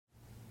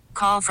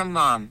call from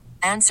mom.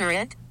 Answer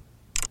it.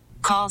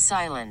 Call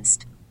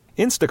silenced.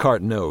 Instacart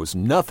knows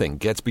nothing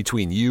gets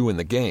between you and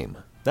the game.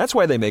 That's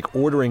why they make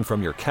ordering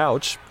from your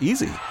couch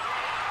easy.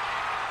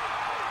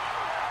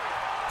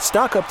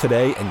 Stock up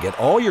today and get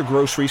all your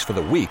groceries for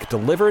the week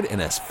delivered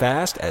in as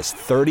fast as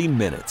 30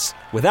 minutes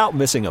without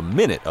missing a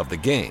minute of the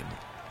game.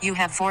 You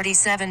have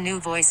 47 new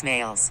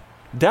voicemails.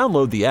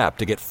 Download the app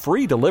to get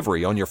free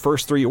delivery on your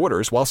first 3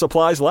 orders while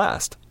supplies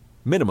last.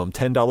 Minimum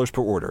 $10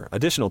 per order.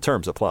 Additional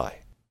terms apply.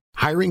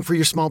 Hiring for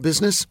your small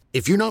business?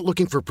 If you're not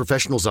looking for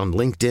professionals on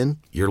LinkedIn,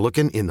 you're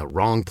looking in the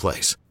wrong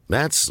place.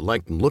 That's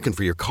like looking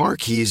for your car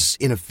keys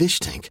in a fish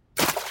tank.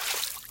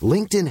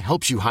 LinkedIn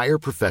helps you hire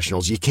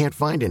professionals you can't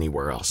find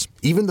anywhere else,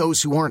 even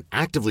those who aren't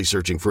actively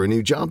searching for a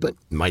new job but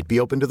might be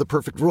open to the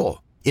perfect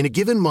role. In a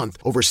given month,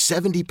 over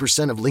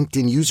 70% of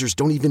LinkedIn users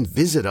don't even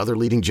visit other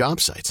leading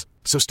job sites.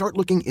 So start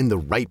looking in the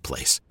right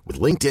place. With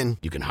LinkedIn,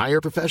 you can hire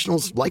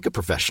professionals like a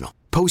professional.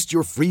 Post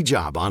your free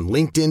job on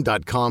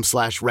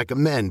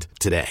linkedin.com/recommend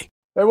today.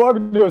 Hey,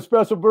 welcome to a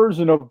special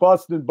version of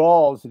Bustin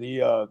Balls,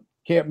 the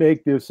Can't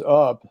Make This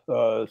Up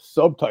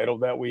subtitle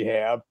that we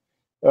have.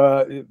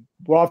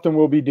 Often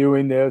we'll be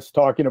doing this,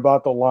 talking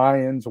about the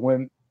Lions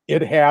when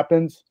it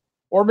happens,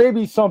 or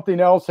maybe something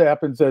else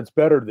happens that's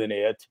better than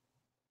it.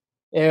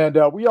 And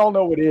we all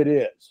know what it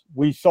is.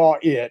 We saw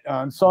it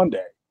on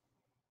Sunday.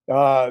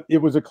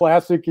 It was a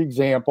classic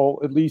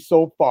example, at least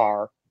so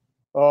far,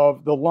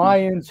 of the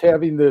Lions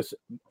having this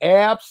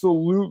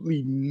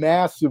absolutely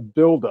massive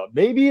buildup,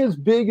 maybe as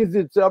big as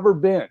it's ever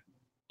been,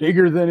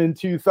 bigger than in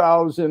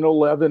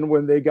 2011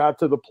 when they got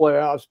to the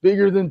playoffs,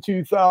 bigger than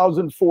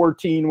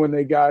 2014 when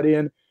they got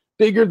in,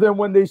 bigger than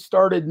when they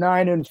started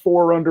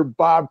 9-4 under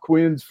Bob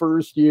Quinn's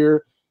first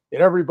year.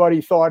 And everybody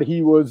thought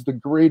he was the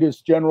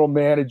greatest general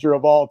manager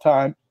of all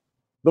time,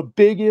 the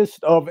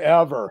biggest of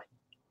ever.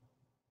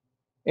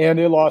 And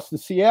they lost to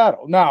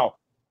Seattle. Now,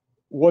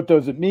 what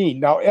does it mean?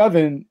 Now,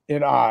 Evan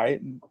and I,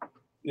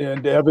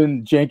 and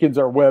Evan Jankens,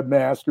 our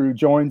webmaster, who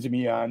joins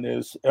me on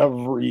this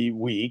every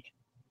week,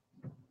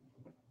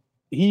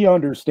 he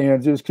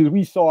understands this because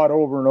we saw it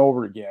over and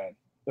over again.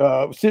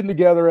 Sitting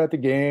together at the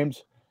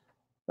games,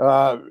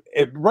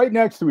 right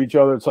next to each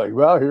other, it's like,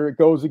 well, here it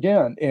goes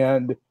again.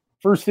 And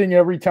first thing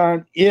every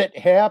time it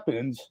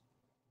happens,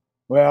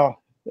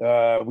 well,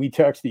 we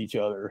text each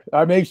other.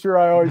 I make sure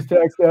I always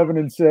text Evan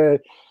and say,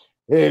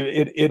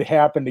 hey, it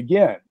happened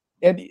again.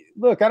 And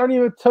look, I don't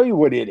even tell you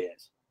what it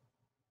is.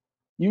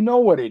 You know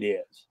what it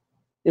is.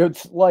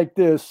 It's like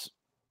this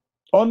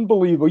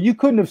unbelievable. You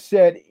couldn't have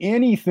said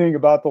anything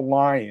about the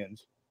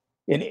Lions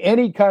in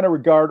any kind of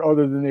regard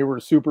other than they were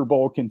a Super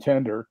Bowl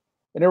contender.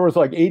 And there was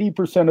like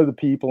 80% of the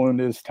people in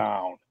this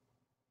town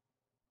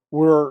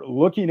were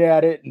looking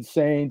at it and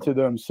saying to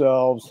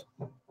themselves,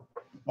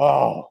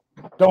 oh,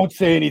 don't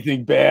say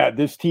anything bad.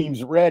 This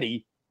team's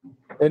ready.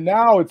 And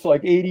now it's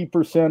like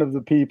 80% of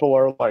the people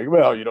are like,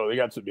 well, you know, they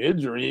got some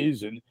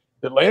injuries and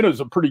Atlanta's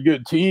a pretty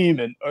good team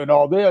and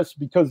all this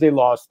because they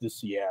lost to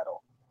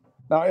Seattle.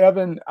 Now,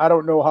 Evan, I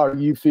don't know how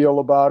you feel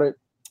about it,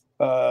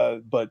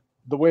 but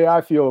the way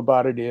I feel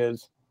about it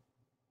is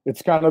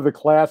it's kind of the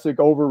classic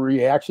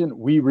overreaction.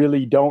 We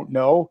really don't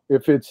know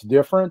if it's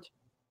different.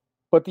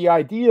 But the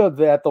idea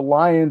that the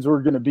Lions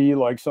were going to be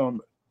like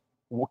some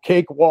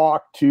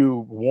cakewalk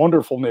to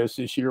wonderfulness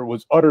this year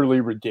was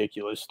utterly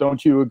ridiculous.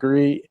 Don't you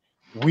agree?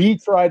 We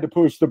tried to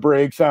push the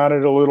brakes on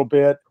it a little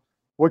bit.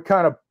 What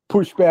kind of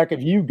pushback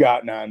have you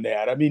gotten on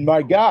that? I mean,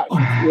 my gosh.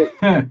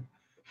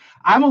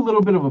 I'm a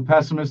little bit of a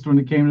pessimist when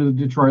it came to the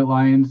Detroit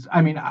Lions.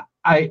 I mean,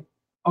 I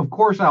of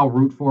course, I'll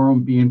root for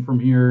them being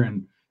from here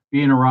and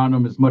being around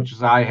them as much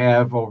as I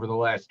have over the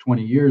last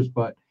 20 years.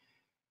 But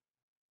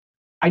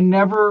I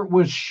never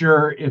was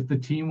sure if the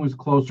team was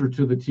closer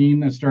to the team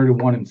that started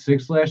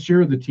 1-6 last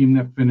year, or the team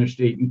that finished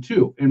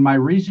 8-2. And my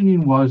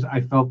reasoning was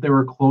I felt they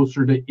were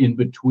closer to in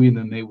between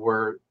than they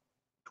were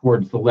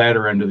towards the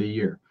latter end of the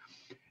year.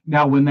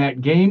 Now, when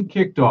that game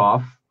kicked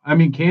off, I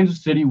mean,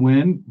 Kansas City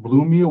win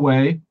blew me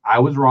away. I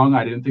was wrong.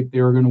 I didn't think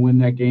they were going to win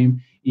that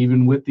game,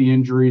 even with the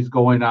injuries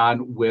going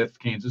on with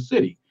Kansas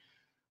City.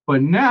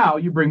 But now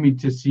you bring me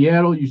to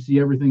Seattle, you see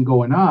everything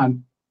going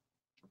on.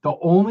 The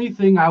only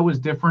thing I was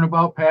different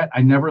about, Pat,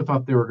 I never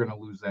thought they were going to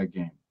lose that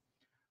game.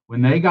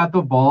 When they got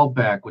the ball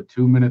back with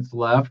 2 minutes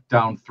left,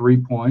 down 3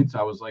 points,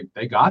 I was like,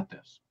 they got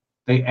this.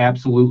 They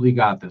absolutely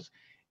got this.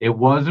 It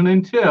wasn't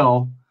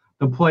until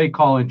the play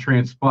calling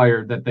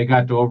transpired that they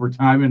got to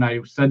overtime, and I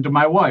said to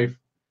my wife,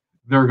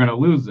 they're going to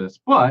lose this.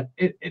 But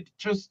it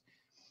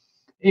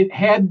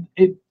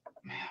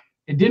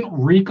didn't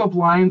reek of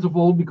Lions of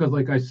old because,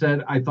 like I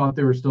said, I thought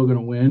they were still going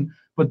to win.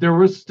 But there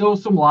was still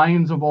some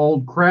Lions of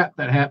old crap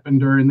that happened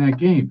during that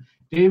game.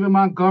 David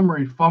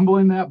Montgomery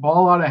fumbling that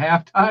ball out of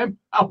halftime.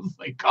 I was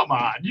like, come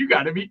on, you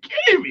got to be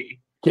kidding me.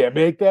 Can't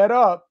make that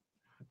up.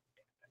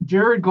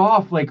 Jared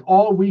Goff, like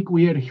all week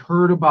we had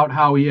heard about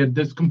how he had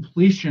this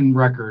completion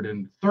record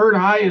and third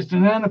highest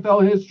in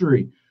NFL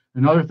history.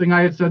 Another thing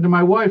I had said to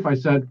my wife, I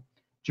said,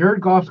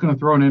 Jared Goff's going to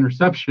throw an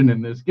interception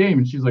in this game.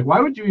 And she's like,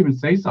 why would you even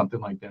say something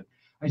like that?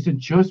 I said,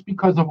 just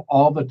because of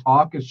all the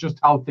talk, it's just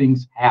how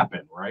things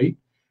happen, right?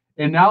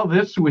 And now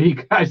this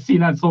week, I've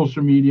seen on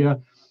social media,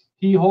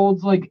 he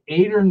holds like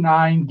 8 or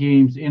 9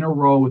 games in a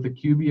row with a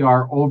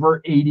QBR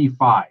over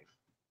 85,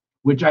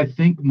 which I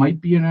think might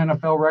be an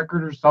NFL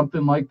record or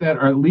something like that,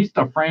 or at least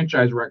a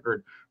franchise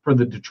record for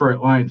the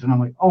Detroit Lions. And I'm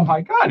like, oh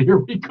my God, here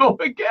we go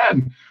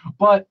again.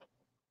 But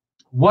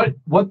what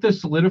this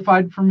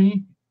solidified for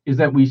me is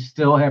that we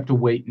still have to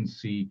wait and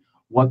see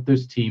what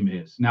this team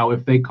is. Now,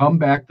 if they come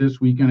back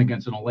this weekend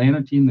against an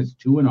Atlanta team that's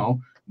 2-0,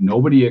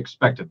 nobody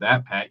expected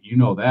that, Pat. You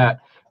know that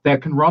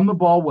can run the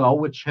ball well,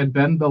 which had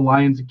been the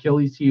Lions'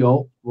 Achilles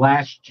heel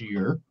last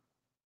year.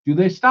 Do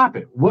they stop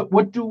it?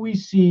 What do we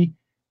see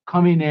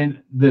coming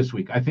in this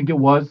week? I think it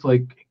was,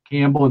 like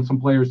Campbell and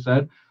some players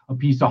said, a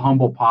piece of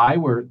humble pie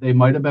where they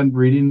might have been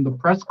reading the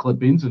press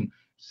clippings and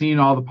seeing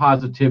all the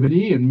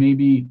positivity and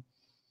maybe,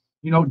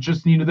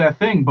 just needed that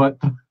thing. But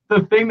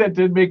the thing that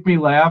did make me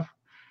laugh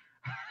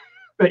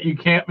that you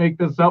can't make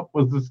this up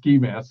was the ski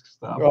mask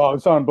stuff. Oh,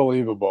 it's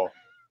unbelievable.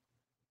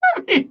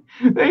 I mean,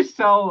 they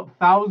sell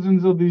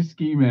thousands of these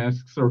ski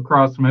masks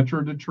across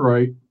Metro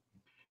Detroit.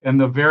 And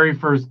the very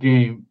first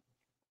game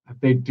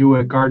that they do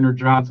it, Gardner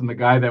Johnson, the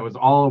guy that was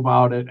all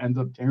about it, ends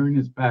up tearing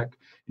his pec.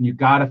 And you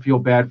got to feel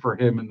bad for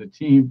him and the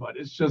team. But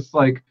it's just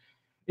like,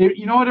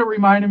 you know what it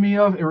reminded me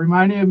of? It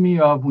reminded me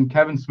of when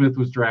Kevin Smith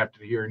was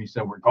drafted here and he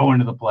said, we're going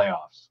to the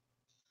playoffs.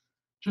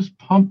 Just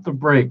pump the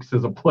brakes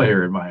as a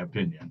player, in my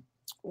opinion.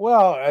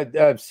 Well,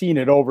 I've seen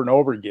it over and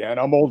over again.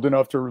 I'm old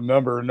enough to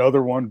remember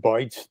another one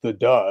bites the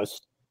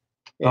dust.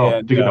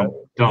 And,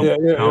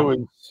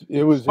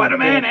 it was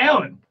Spider-Man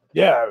Allen.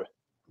 Yeah.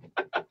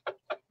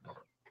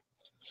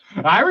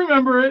 I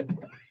remember it.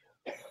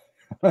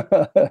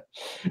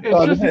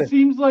 It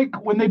seems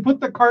like when they put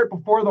the cart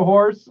before the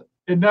horse,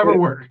 it never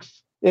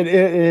works.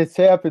 It's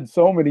happened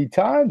so many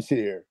times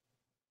here.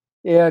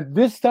 And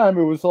this time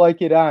it was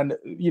like it on,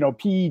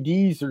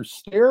 PEDs or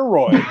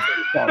steroids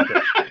or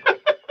something.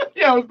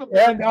 Yeah, it was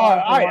and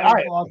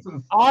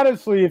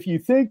honestly, if you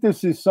think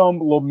this is some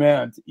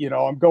lament,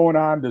 I'm going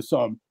on to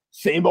some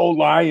same old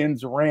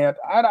Lions rant.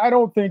 I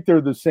don't think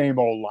they're the same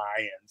old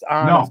Lions,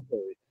 honestly.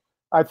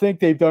 No. I think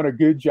they've done a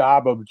good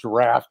job of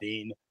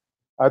drafting.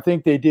 I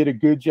think they did a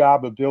good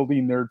job of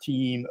building their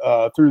team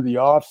through the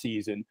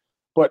offseason.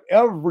 But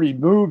every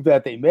move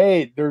that they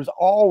made, there's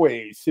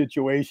always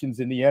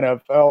situations in the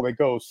NFL that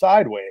go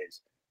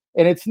sideways.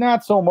 And it's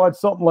not so much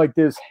something like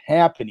this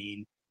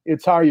happening,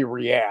 it's how you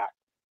react.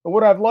 And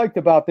what I've liked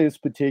about this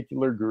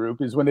particular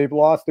group is when they've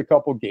lost a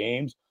couple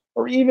games,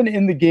 or even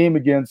in the game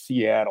against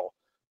Seattle,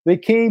 they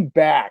came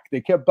back.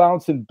 They kept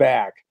bouncing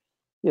back,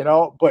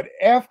 But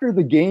after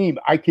the game,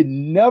 I could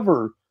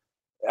never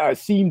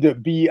seem to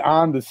be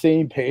on the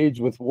same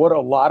page with what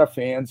a lot of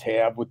fans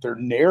have with their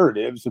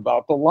narratives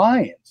about the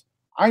Lions.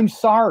 I'm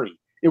sorry.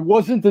 It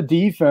wasn't the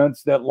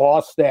defense that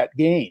lost that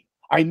game.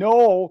 I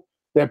know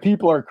that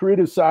people are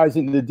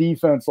criticizing the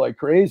defense like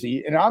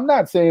crazy, and I'm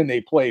not saying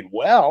they played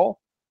well,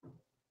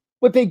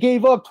 but they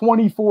gave up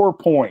 24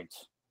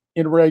 points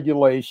in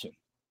regulation.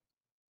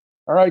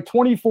 All right,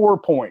 24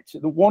 points.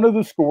 One of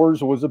the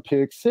scores was a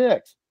pick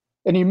six.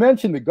 And you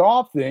mentioned the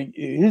Goff thing.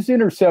 His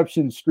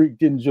interception streak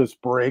didn't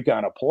just break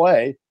on a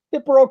play.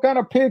 It broke on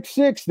a pick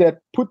six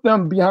that put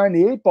them behind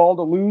the 8 ball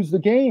to lose the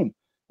game.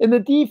 And the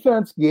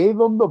defense gave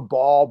them the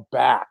ball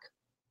back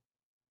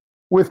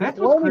with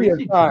plenty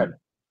of time.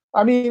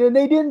 I mean, and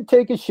they didn't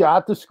take a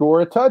shot to score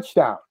a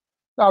touchdown.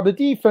 Now, the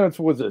defense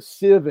was a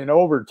sieve in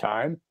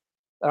overtime.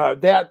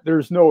 That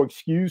there's no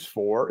excuse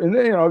for. And,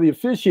 the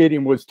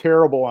officiating was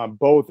terrible on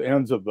both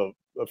ends of the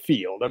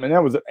field. I mean,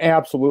 that was an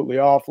absolutely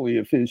awfully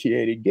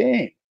officiated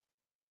game.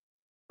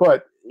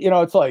 But,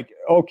 it's like,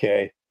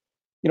 okay,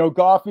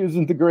 Goff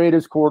isn't the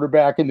greatest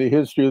quarterback in the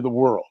history of the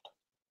world.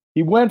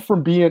 He went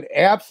from being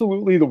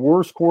absolutely the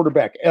worst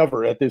quarterback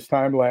ever at this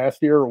time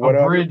last year or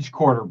whatever. A bridge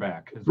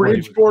quarterback.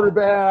 Bridge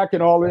quarterback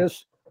and all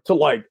this to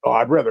like, oh,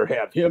 I'd rather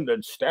have him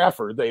than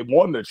Stafford. They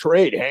won the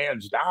trade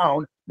hands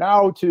down.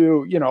 Now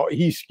to,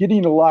 he's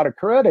getting a lot of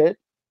credit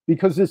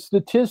because his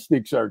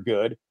statistics are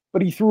good,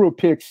 but he threw a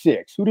pick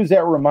six. Who does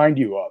that remind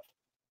you of?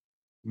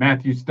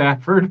 Matthew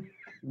Stafford.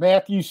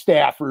 Matthew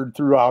Stafford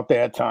throughout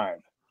that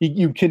time.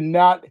 You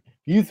cannot,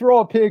 you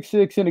throw a pick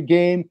six in a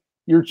game,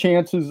 your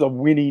chances of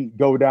winning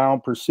go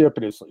down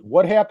precipitously.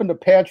 What happened to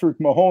Patrick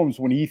Mahomes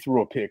when he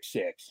threw a pick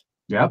six?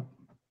 Yep.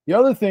 The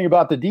other thing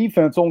about the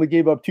defense, only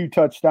gave up 2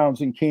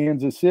 touchdowns in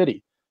Kansas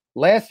City.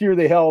 Last year,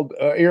 they held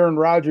Aaron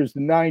Rodgers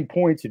to 9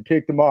 points and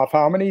picked him off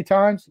how many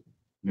times?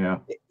 Yeah.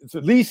 It's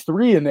at least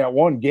 3 in that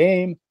one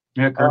game.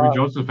 Yeah, Kirby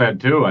Joseph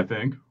had 2, I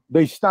think.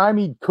 They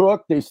stymied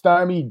Cook. They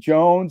stymied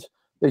Jones.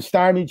 They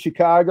stymied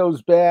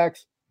Chicago's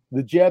backs,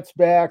 the Jets'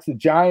 backs, the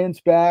Giants'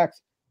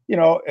 backs,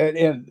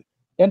 and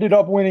ended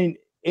up winning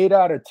 8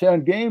 out of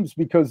 10 games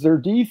because their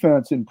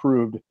defense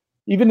improved.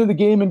 Even in the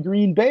game in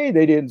Green Bay,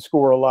 they didn't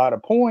score a lot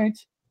of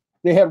points.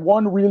 They had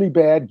one really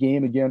bad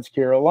game against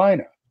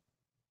Carolina.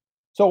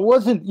 So it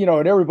wasn't,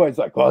 and everybody's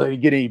like, well, they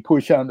didn't get any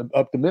push up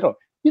the middle.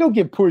 You don't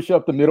get push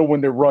up the middle when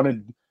they're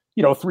running,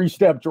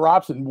 3-step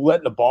drops and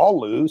letting the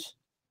ball loose.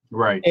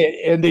 Right.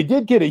 And they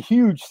did get a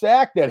huge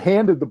sack that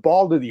handed the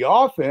ball to the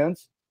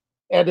offense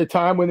at a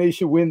time when they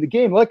should win the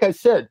game. Like I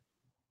said,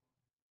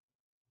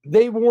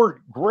 they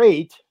weren't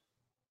great.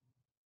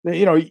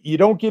 You know, you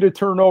don't get a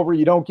turnover,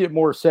 you don't get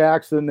more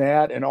sacks than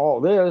that and all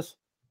this,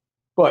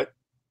 but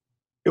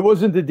it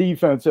wasn't the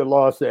defense that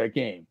lost that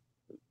game.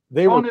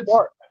 They were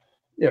smart,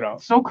 you know.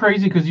 It's so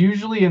crazy because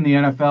usually in the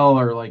NFL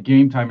or like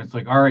game time, it's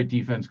like, all right,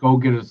 defense, go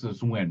get us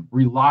this win.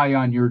 Rely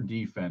on your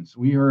defense.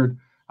 We heard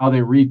how they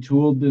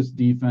retooled this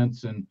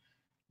defense, and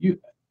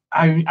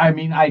I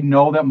mean, I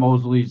know that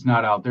Mosley's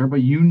not out there,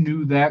 but you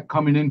knew that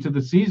coming into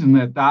the season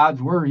that the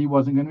odds were he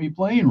wasn't going to be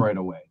playing right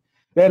away.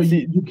 So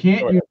you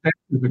can't use that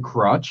as a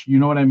crutch, you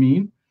know what I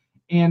mean?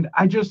 And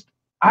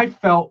I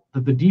felt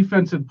that the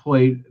defense had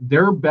played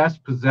their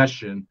best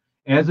possession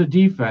as a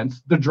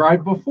defense the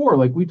drive before,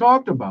 like we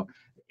talked about.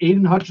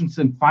 Aiden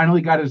Hutchinson finally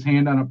got his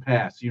hand on a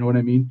pass, you know what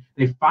I mean?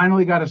 They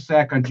finally got a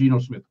sack on Geno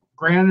Smith.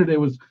 Granted, it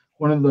was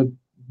one of the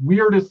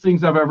weirdest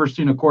things I've ever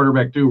seen a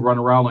quarterback do, run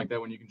around like that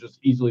when you can just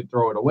easily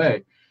throw it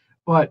away.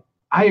 But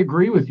I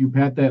agree with you,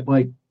 Pat, that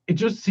like it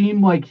just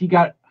seemed like he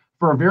got,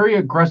 for a very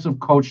aggressive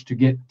coach, to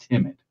get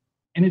timid.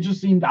 And it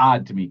just seemed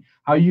odd to me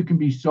how you can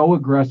be so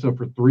aggressive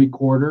for 3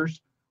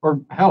 quarters,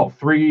 or hell,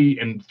 3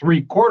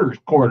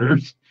 3/4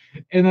 quarters,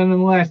 and then in the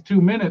last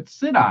 2 minutes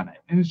sit on it.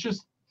 And it's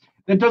just,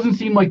 that doesn't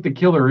seem like the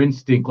killer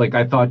instinct like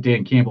I thought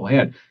Dan Campbell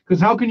had.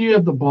 Because how can you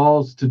have the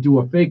balls to do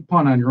a fake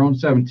punt on your own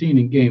 17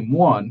 in game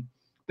 1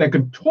 that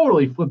could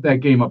totally flip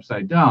that game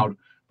upside down,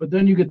 but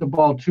then you get the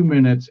ball 2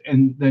 minutes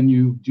and then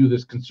you do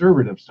this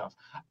conservative stuff?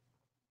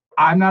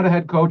 I'm not a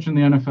head coach in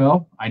the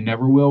NFL. I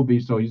never will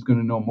be, so he's going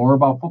to know more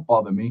about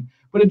football than me.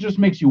 But it just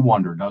makes you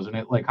wonder, doesn't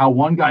it? Like how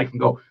one guy can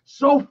go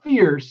so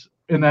fierce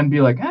and then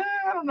be like, I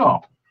don't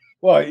know.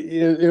 Well,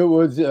 it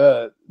was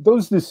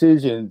those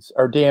decisions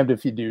are damned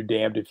if you do,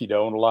 damned if you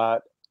don't a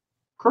lot.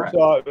 Correct.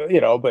 So,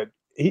 you know, but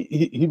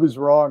he was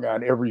wrong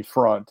on every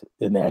front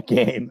in that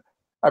game.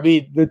 I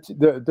mean,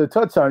 the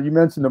touchdown, you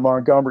mentioned the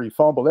Montgomery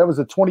fumble. That was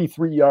a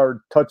 23-yard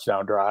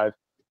touchdown drive.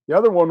 The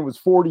other one was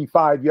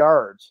 45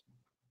 yards.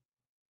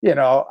 You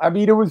know, I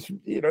mean, it was,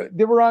 you know,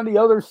 they were on the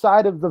other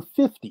side of the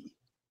 50.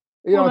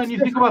 Then you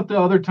think about the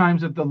other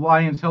times that the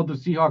Lions held the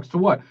Seahawks to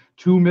what?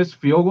 2 missed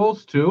field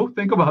goals, too?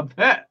 Think about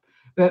that.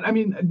 I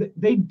mean,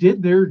 they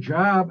did their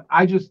job.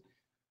 I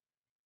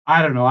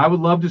don't know. I would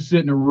love to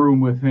sit in a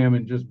room with him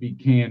and just be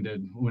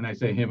candid. When I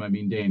say him, I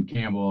mean Dan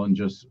Campbell, and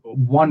just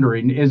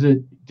wondering,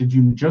 did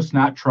you just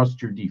not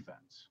trust your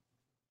defense?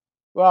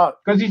 Well,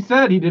 because he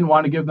said he didn't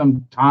want to give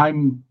them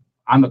time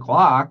on the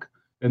clock,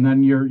 and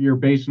then you're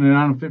basing it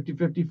on a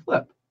 50-50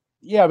 flip.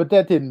 Yeah, but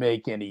that didn't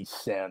make any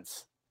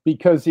sense.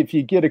 Because if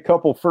you get a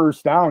couple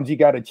first downs, you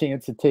got a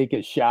chance to take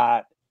a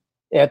shot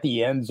at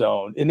the end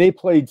zone. And they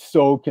played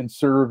so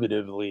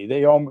conservatively.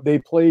 They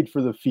played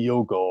for the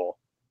field goal.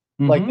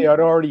 Mm-hmm. Like they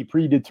had already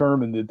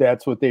predetermined that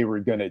that's what they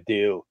were going to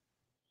do.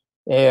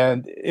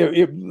 And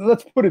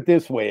let's put it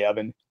this way,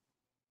 Evan.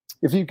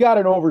 If you've got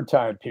an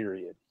overtime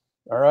period,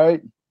 all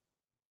right,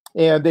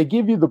 and they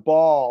give you the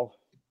ball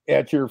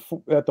at the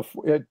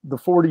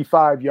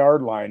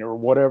 45-yard line or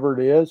whatever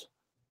it is,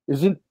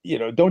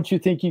 don't you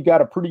think you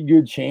got a pretty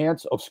good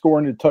chance of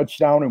scoring a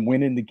touchdown and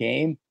winning the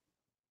game?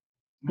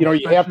 You know,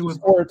 you have to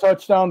score a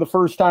touchdown the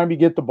first time you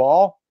get the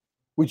ball.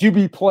 Would you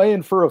be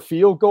playing for a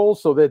field goal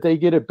so that they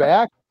get it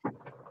back?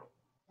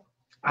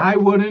 I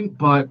wouldn't,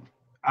 but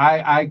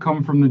I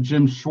come from the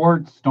Jim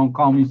Schwartz, don't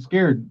call me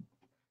scared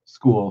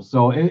school.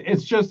 So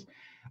it's just,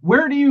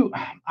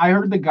 I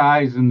heard the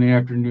guys in the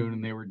afternoon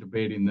and they were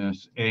debating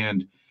this.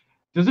 And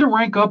does it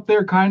rank up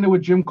there kind of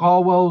with Jim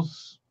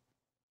Caldwell's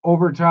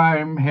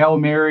overtime, Hail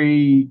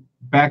Mary,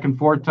 back and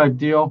forth type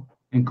deal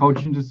in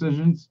coaching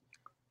decisions?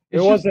 I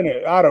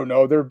don't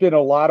know. There have been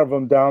a lot of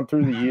them down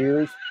through the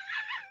years.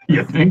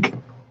 You think?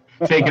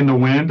 Taking the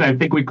wind? I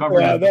think we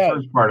covered the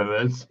first part of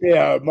this.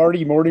 Yeah,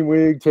 Marty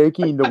Morningwig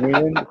taking the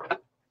wind.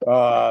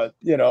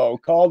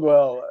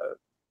 Caldwell,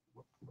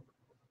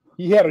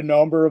 he had a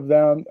number of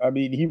them. I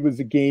mean, he was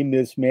a game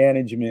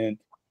mismanagement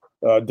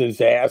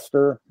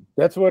disaster.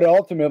 That's what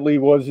ultimately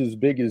was his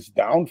biggest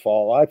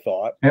downfall, I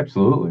thought.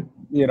 Absolutely.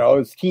 You know,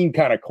 his team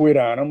kind of quit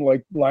on him,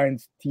 like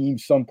Lions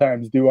teams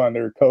sometimes do on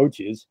their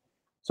coaches.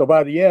 So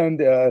by the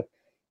end,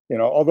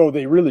 although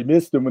they really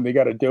missed him when they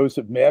got a dose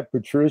of Matt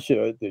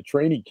Patricia at the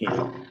training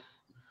camp.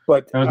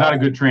 But that was not a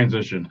good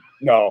transition.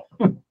 No.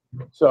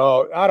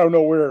 So I don't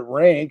know where it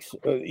ranks.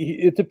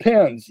 It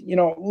depends. You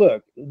know,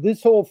 look,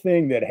 this whole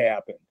thing that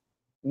happened,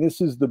 and this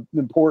is the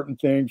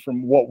important thing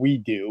from what we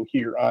do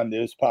here on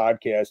this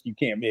podcast, you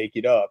can't make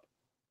it up,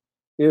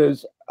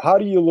 is how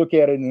do you look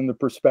at it in the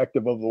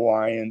perspective of the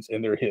Lions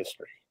and their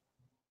history?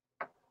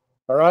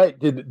 All right.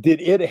 Did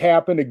it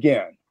happen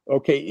again?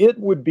 Okay. It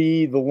would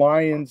be the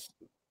Lions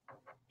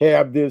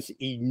have this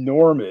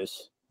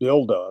enormous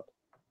buildup,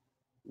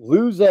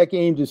 lose that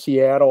game to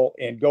Seattle,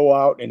 and go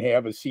out and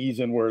have a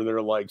season where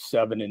they're like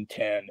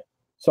 7-10,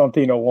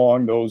 something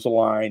along those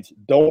lines.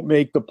 Don't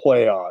make the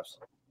playoffs.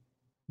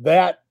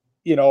 That,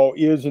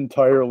 is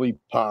entirely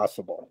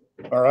possible.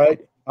 All right.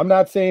 I'm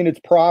not saying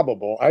it's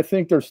probable. I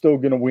think they're still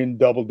going to win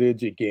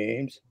double-digit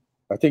games.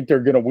 I think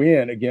they're going to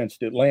win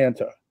against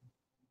Atlanta.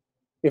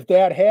 If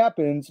that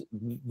happens,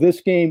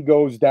 this game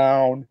goes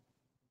down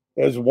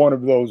as one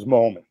of those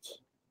moments.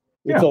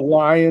 It's a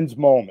Lions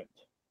moment.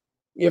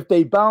 If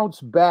they bounce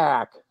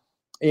back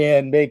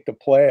and make the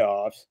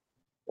playoffs,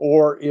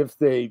 or if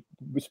they,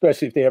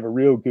 especially if they have a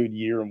real good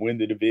year and win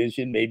the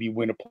division, maybe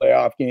win a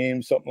playoff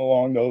game, something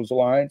along those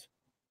lines,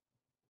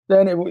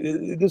 then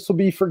this will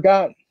be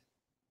forgotten.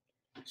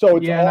 So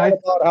it's all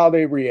about how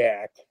they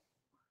react.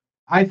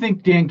 I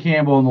think Dan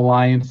Campbell and the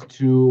Lions,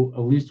 too,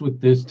 at least with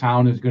this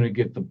town, is going to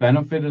get the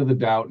benefit of the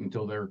doubt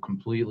until they're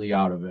completely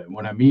out of it.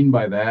 What I mean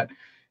by that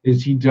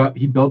is he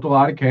built a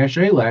lot of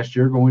cachet last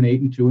year, going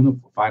 8-2 in the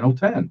final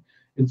 10.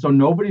 And so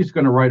nobody's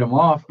going to write them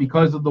off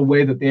because of the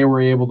way that they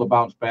were able to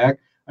bounce back.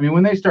 I mean,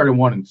 when they started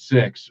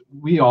 1-6,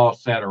 we all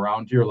sat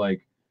around here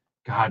like,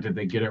 God, did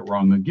they get it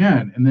wrong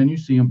again? And then you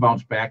see them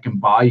bounce back and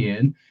buy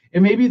in.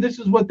 And maybe this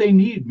is what they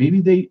need.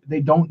 Maybe they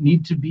don't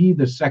need to be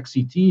the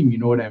sexy team. You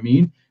know what I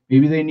mean?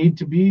 Maybe they need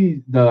to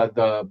be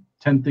the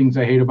 10 things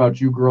I hate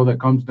about you girl that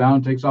comes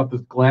down, takes off the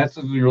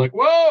glasses, and you're like,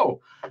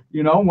 whoa,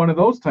 you know, one of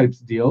those types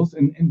of deals.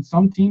 And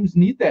some teams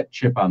need that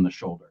chip on the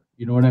shoulder.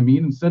 You know what I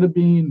mean? Instead of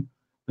being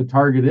the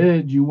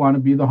targeted, you want to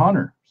be the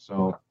hunter.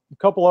 So a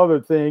couple other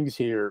things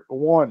here.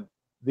 One,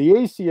 the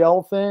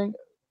ACL thing,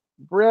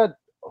 Brett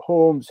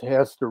Holmes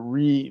has to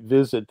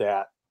revisit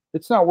that.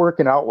 It's not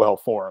working out well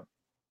for him.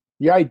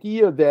 The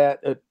idea that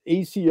an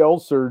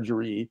ACL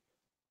surgery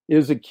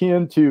is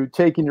akin to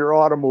taking your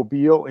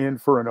automobile in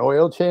for an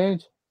oil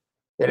change,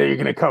 and you're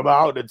going to come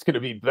out, it's going to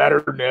be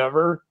better than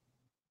ever,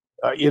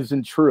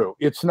 isn't true.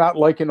 It's not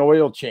like an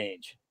oil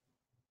change.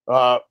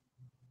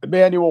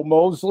 Emmanuel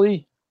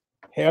Mosley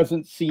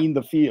hasn't seen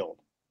the field.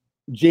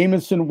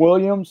 Jamison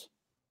Williams,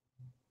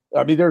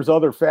 I mean, there's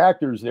other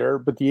factors there,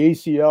 but the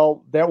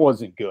ACL, that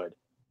wasn't good.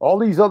 All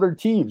these other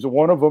teams,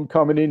 one of them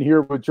coming in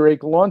here with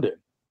Drake London,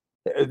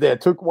 that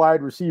took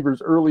wide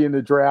receivers early in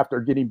the draft, are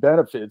getting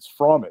benefits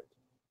from it.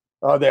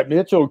 That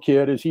Mitchell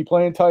kid, is he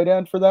playing tight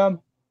end for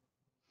them?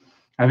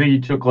 I think he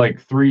took like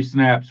 3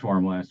 snaps for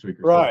him last week.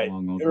 Right.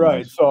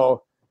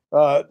 So,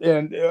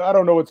 and I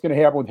don't know what's going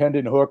to happen with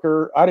Hendon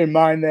Hooker. I didn't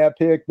mind that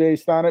pick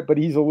based on it, but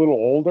he's a little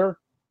older.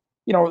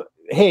 You know,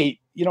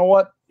 hey, you know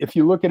what? If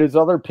you look at his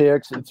other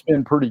picks, it's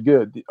been pretty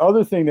good. The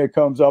other thing that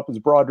comes up is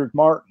Broderick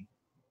Martin.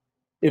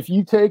 If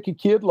you take a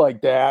kid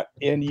like that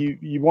and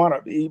you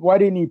want to, why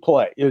didn't he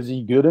play? Is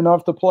he good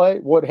enough to play?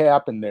 What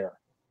happened there?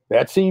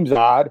 That seems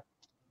odd.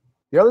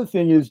 The other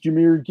thing is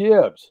Jahmyr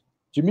Gibbs.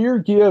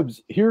 Jahmyr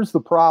Gibbs, here's the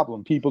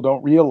problem people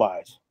don't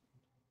realize.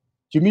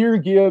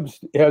 Jahmyr Gibbs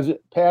has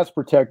pass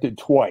protected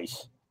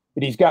twice,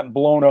 and he's gotten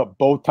blown up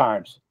both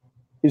times.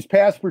 His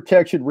pass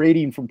protection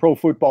rating from Pro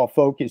Football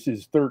Focus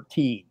is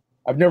 13.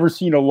 I've never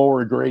seen a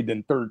lower grade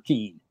than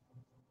 13.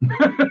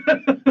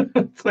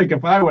 It's like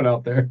if I went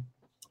out there.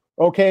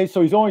 Okay,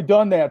 so he's only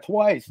done that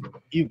twice.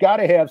 You've got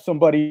to have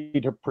somebody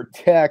to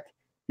protect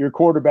your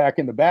quarterback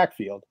in the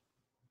backfield.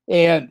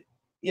 And,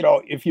 you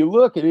know, if you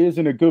look, it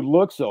isn't a good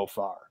look so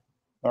far.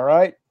 All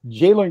right.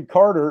 Jalen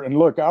Carter, and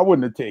look, I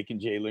wouldn't have taken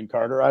Jalen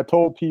Carter. I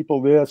told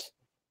people this,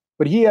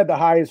 but he had the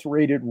highest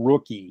rated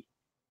rookie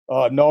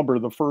number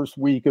the first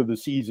week of the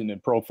season in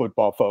Pro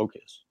Football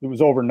Focus. It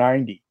was over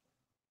 90.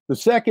 The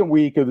second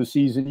week of the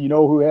season, you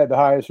know who had the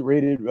highest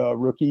rated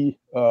rookie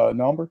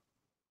number?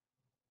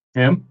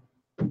 Him?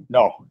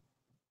 No.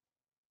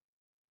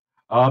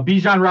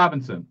 Bijan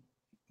Robinson?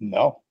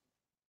 No.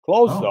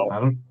 Close, though.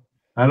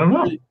 I don't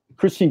know.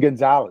 Christian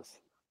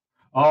Gonzalez.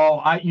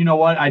 Oh, you know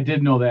what? I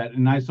did know that,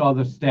 and I saw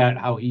the stat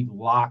how he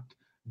locked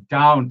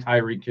down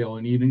Tyreek Hill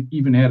and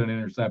even had an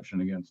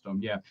interception against him.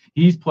 Yeah,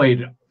 he's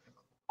played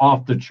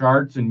off the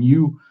charts, and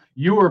you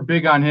were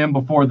big on him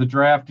before the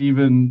draft.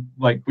 Even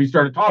like we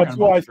started talking. That's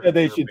why I said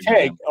they should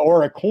take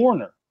or a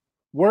corner.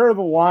 Where are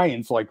the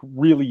Lions like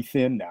really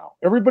thin now?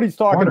 Everybody's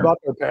talking about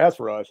their pass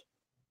rush.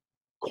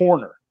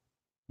 Corner,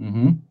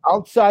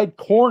 outside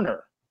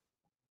corner.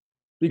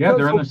 Because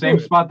they're in the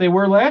same spot they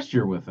were last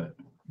year with it.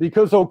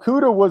 Because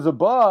Okudah was a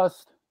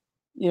bust,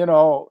 you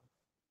know.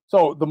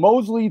 So the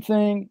Mosley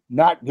thing,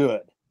 not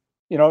good.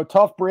 You know,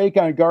 tough break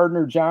on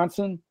Gardner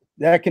Johnson.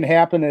 That can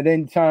happen at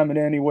any time in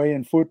any way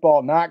in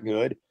football, not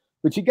good.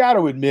 But you got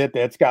to admit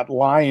that's got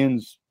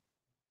Lions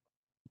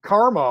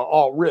karma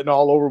all written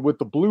all over with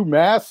the blue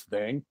mask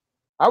thing.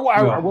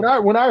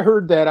 When I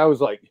heard that, I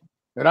was like,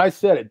 and I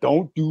said it,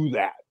 don't do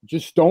that.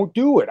 Just don't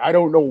do it. I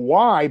don't know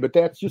why, but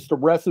that's just a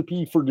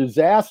recipe for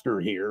disaster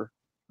here.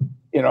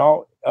 You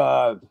know,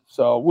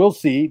 so we'll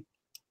see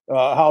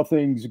how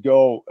things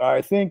go.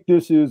 I think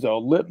this is a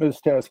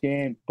litmus test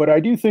game, but I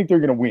do think they're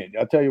going to win.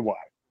 I'll tell you why.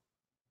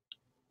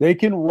 They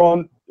can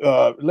run.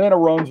 Atlanta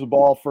runs the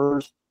ball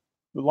first.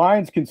 The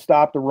Lions can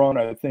stop the run,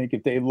 I think,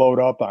 if they load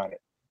up on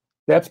it.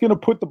 That's going to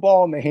put the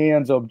ball in the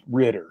hands of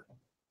Ritter.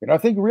 And I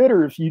think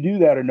Ritter, if you do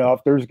that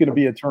enough, there's going to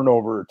be a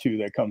turnover or two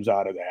that comes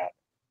out of that.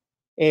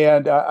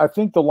 And I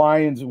think the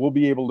Lions will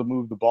be able to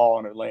move the ball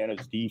on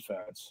Atlanta's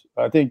defense.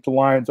 I think the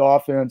Lions'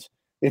 offense,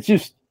 it's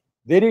just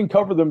They didn't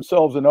cover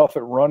themselves enough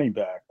at running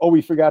back. Oh,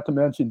 we forgot to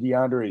mention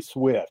DeAndre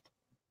Swift.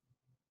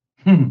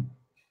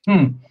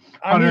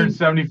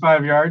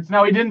 175 yards.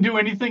 Now, he didn't do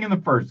anything in the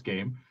first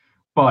game,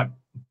 but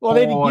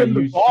they didn't give him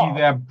the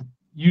ball.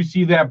 You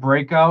see that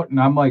breakout, and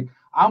I'm like,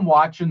 I'm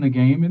watching the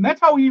game, and that's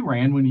how he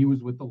ran when he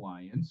was with the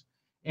Lions.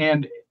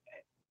 And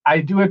I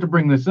do have to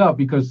bring this up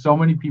because so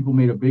many people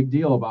made a big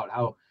deal about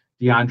how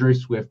DeAndre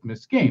Swift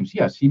missed games.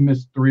 Yes, he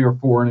missed 3 or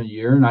 4 in a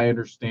year, and I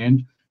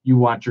understand you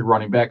want your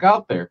running back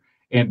out there.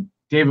 And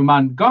David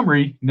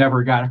Montgomery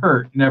never got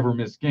hurt, never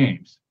missed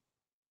games.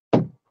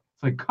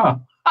 It's like,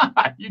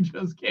 you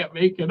just can't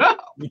make it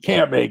up. You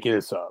can't make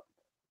this up.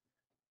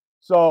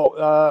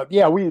 So,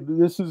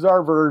 this is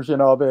our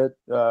version of it.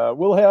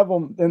 We'll have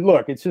them. And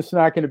look, it's just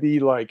not going to be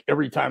like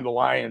every time the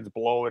Lions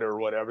blow it or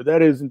whatever.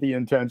 That isn't the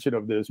intention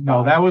of this.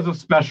 No, that was a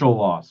special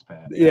loss,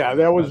 Pat.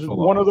 That was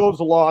one of those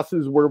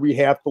losses where we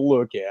have to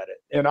look at it.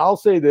 And I'll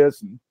say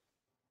this.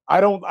 I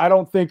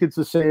don't think it's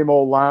the same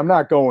old line. I'm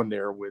not going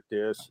there with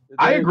this.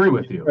 I agree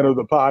with you. Of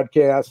the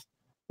podcast,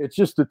 it's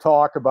just to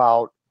talk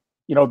about,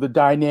 the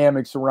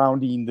dynamics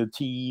surrounding the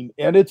team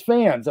and its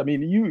fans. I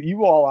mean,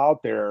 you all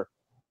out there,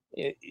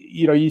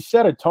 you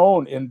set a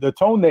tone, and the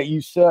tone that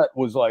you set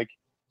was like,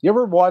 you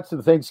ever watch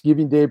the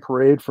Thanksgiving Day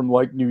parade from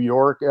like New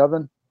York,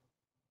 Evan?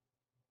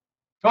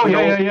 Oh,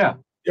 yeah. Yeah,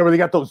 where they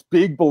got those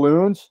big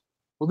balloons.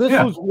 Well, this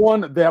was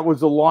one that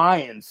was a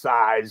lion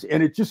size,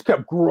 and it just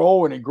kept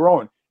growing and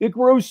growing. It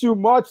grows so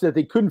much that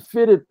they couldn't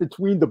fit it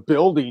between the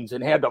buildings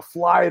and had to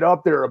fly it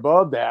up there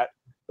above that.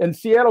 And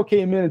Seattle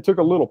came in and took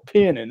a little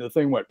pin, and the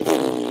thing went.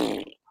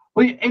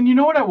 Well, and you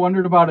know what I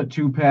wondered about it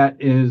too, Pat,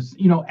 is,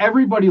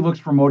 everybody looks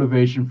for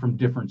motivation from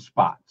different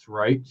spots,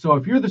 right? So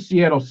if you're the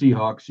Seattle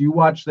Seahawks, you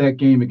watch that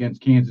game against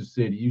Kansas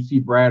City, you see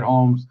Brad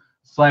Holmes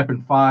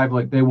slapping 5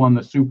 like they won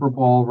the Super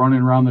Bowl,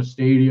 running around the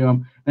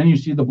stadium. Then you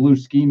see the blue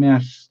ski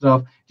mask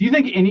stuff. Do you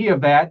think any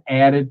of that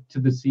added to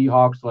the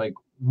Seahawks? Like,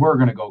 we're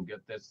going to go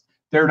get this.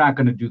 They're not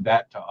going to do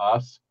that to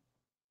us.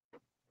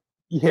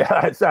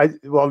 Yeah,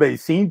 they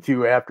seem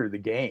to after the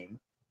game,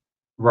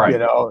 right?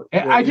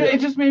 It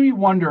just made me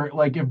wonder,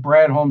 like, if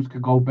Brad Holmes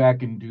could go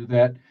back and do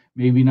that,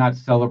 maybe not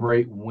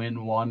celebrate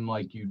win one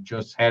like you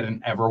just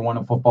hadn't ever won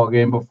a football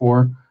game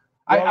before.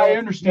 Well, I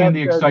understand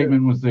the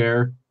excitement was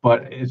there,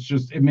 but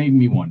it made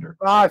me wonder.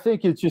 I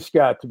think it's just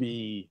got to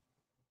be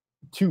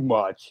too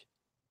much,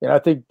 and I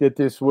think that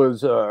this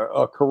was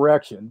a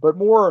correction, but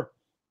more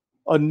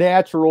a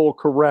natural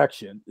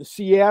correction.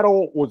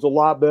 Seattle was a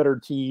lot better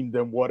team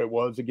than what it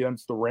was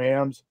against the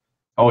Rams.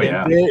 Oh,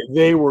 yeah.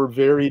 They were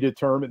very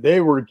determined. They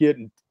were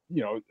getting,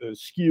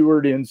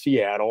 skewered in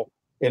Seattle.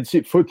 And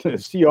the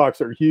Seahawks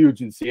are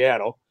huge in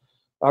Seattle.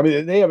 I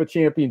mean, they have a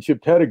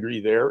championship pedigree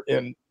there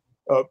and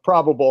a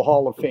probable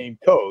Hall of Fame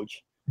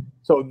coach.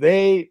 So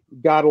they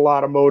got a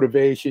lot of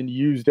motivation,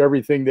 used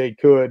everything they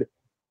could.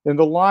 And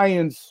the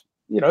Lions,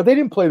 they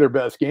didn't play their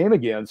best game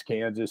against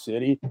Kansas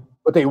City,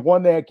 but they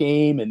won that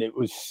game, and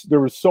there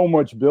was so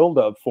much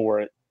buildup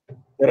for it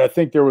that I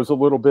think there was a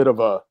little bit of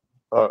a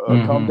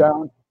come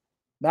down.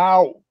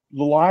 Now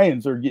the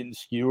Lions are getting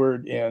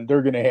skewered, and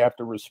they're going to have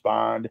to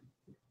respond,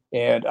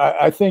 and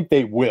I think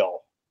they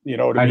will.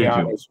 To be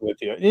honest with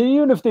you, and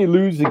even if they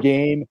lose the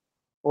game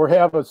or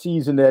have a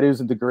season that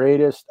isn't the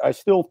greatest, I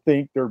still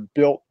think they're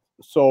built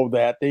so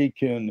that they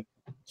can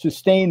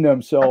sustain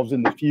themselves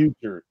in the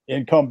future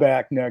and come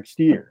back next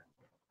year.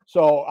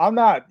 So I'm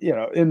not,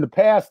 in the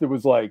past it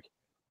was like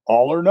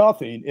all or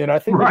nothing. And I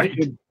think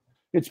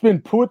it's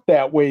been put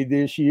that way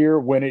this year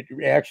when it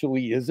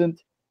actually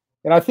isn't.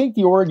 And I think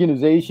the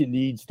organization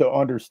needs to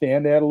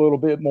understand that a little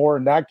bit more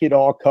and not get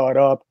all caught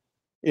up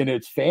in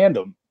its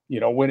fandom,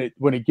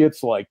 when it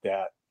gets like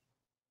that.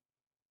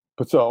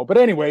 But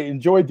anyway,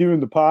 enjoy doing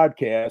the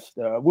podcast.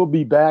 We'll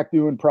be back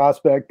doing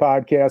Prospect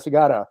Podcast. I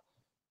got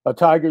a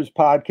Tigers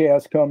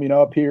podcast coming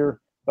up here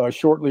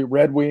shortly,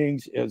 Red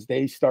Wings, as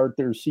they start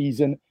their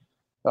season.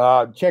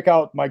 Check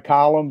out my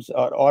columns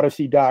at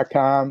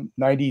Odyssey.com,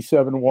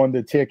 97.1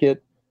 The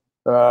Ticket.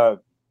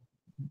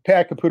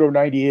 Pat Caputo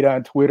 98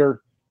 on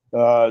Twitter,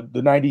 the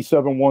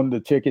 97.1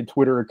 The Ticket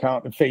Twitter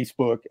account and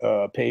Facebook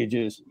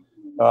pages.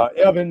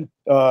 Evan,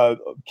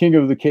 King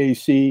of the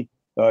KC,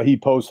 he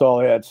posts all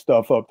that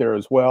stuff up there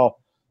as well.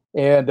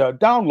 And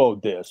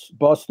download this,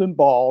 Bustin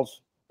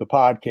Balls, the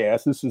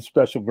podcast. This is a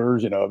special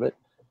version of it.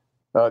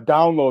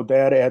 Download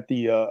that at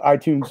the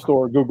iTunes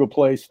Store, Google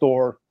Play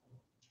Store,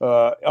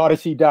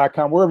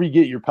 Odyssey.com, wherever you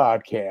get your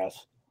podcasts.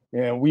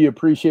 And we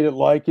appreciate it,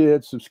 like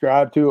it,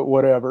 subscribe to it,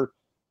 whatever.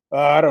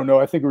 I don't know.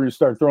 I think we're going to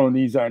start throwing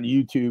these on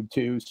YouTube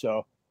too.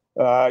 So,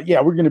 we're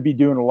going to be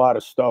doing a lot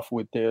of stuff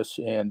with this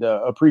and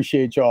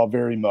appreciate y'all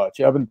very much.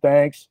 Evan,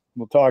 thanks.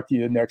 We'll talk to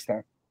you next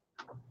time.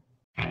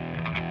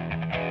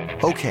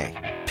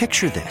 Okay,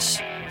 picture this.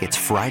 It's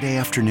Friday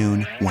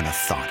afternoon when a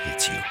thought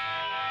hits you.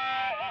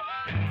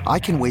 I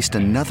can waste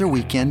another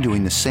weekend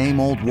doing the same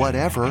old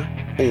whatever,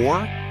 or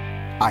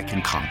I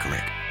can conquer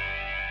it.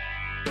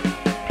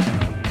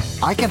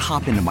 I can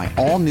hop into my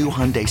all-new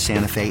Hyundai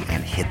Santa Fe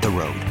and hit the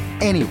road.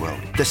 Any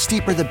road. The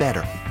steeper, the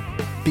better.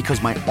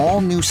 Because my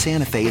all-new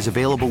Santa Fe is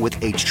available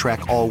with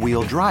H-Track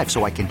all-wheel drive,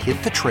 so I can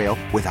hit the trail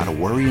without a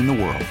worry in the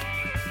world.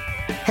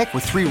 Heck,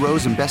 with 3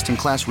 rows and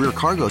best-in-class rear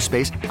cargo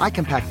space, I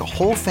can pack the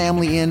whole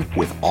family in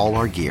with all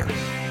our gear.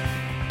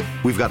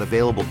 We've got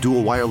available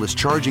dual wireless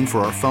charging for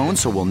our phones,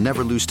 so we'll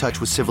never lose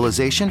touch with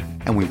civilization,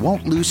 and we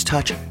won't lose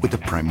touch with the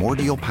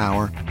primordial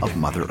power of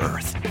Mother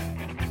Earth.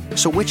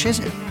 So which is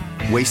it?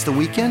 Waste the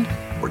weekend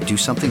or do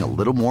something a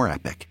little more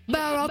epic?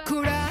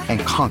 And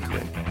conquer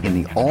it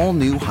in the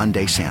all-new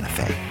Hyundai Santa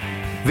Fe.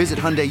 Visit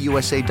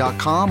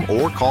HyundaiUSA.com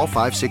or call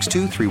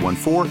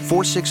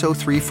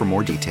 562-314-4603 for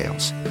more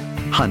details.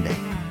 Hyundai,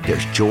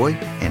 there's joy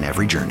in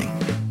every journey.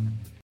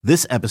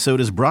 This episode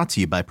is brought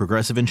to you by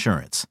Progressive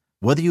Insurance.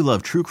 Whether you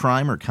love true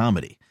crime or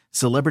comedy,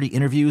 celebrity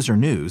interviews or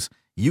news,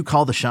 you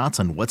call the shots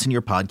on what's in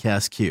your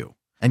podcast queue.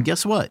 And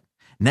guess what?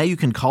 Now you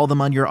can call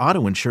them on your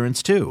auto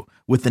insurance too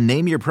with the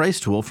Name Your Price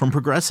tool from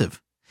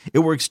Progressive. It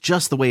works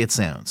just the way it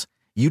sounds.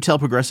 You tell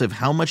Progressive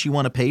how much you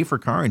want to pay for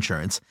car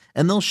insurance,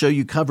 and they'll show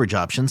you coverage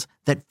options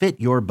that fit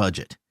your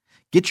budget.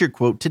 Get your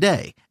quote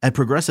today at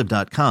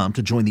Progressive.com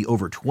to join the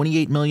over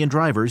 28 million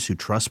drivers who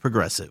trust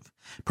Progressive.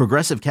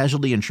 Progressive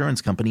Casualty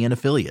Insurance Company and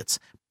Affiliates.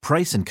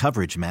 Price and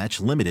coverage match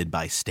limited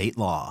by state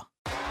law.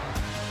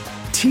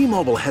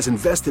 T-Mobile has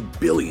invested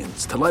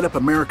billions to light up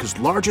America's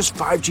largest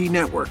 5G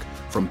network,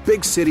 from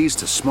big cities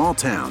to small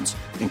towns,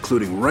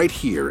 including right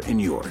here in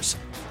yours.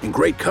 And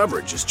great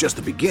coverage is just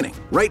the beginning.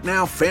 Right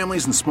now,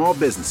 families and small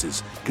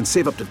businesses can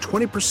save up to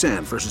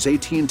 20% versus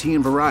AT&T and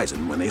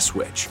Verizon when they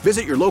switch.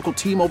 Visit your local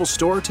T-Mobile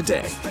store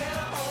today.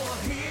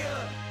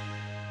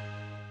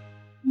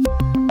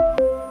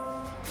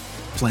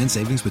 Plan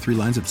savings with 3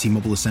 lines of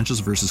T-Mobile Essentials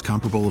versus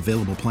comparable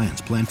available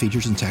plans. Plan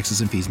features and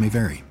taxes and fees may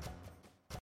vary.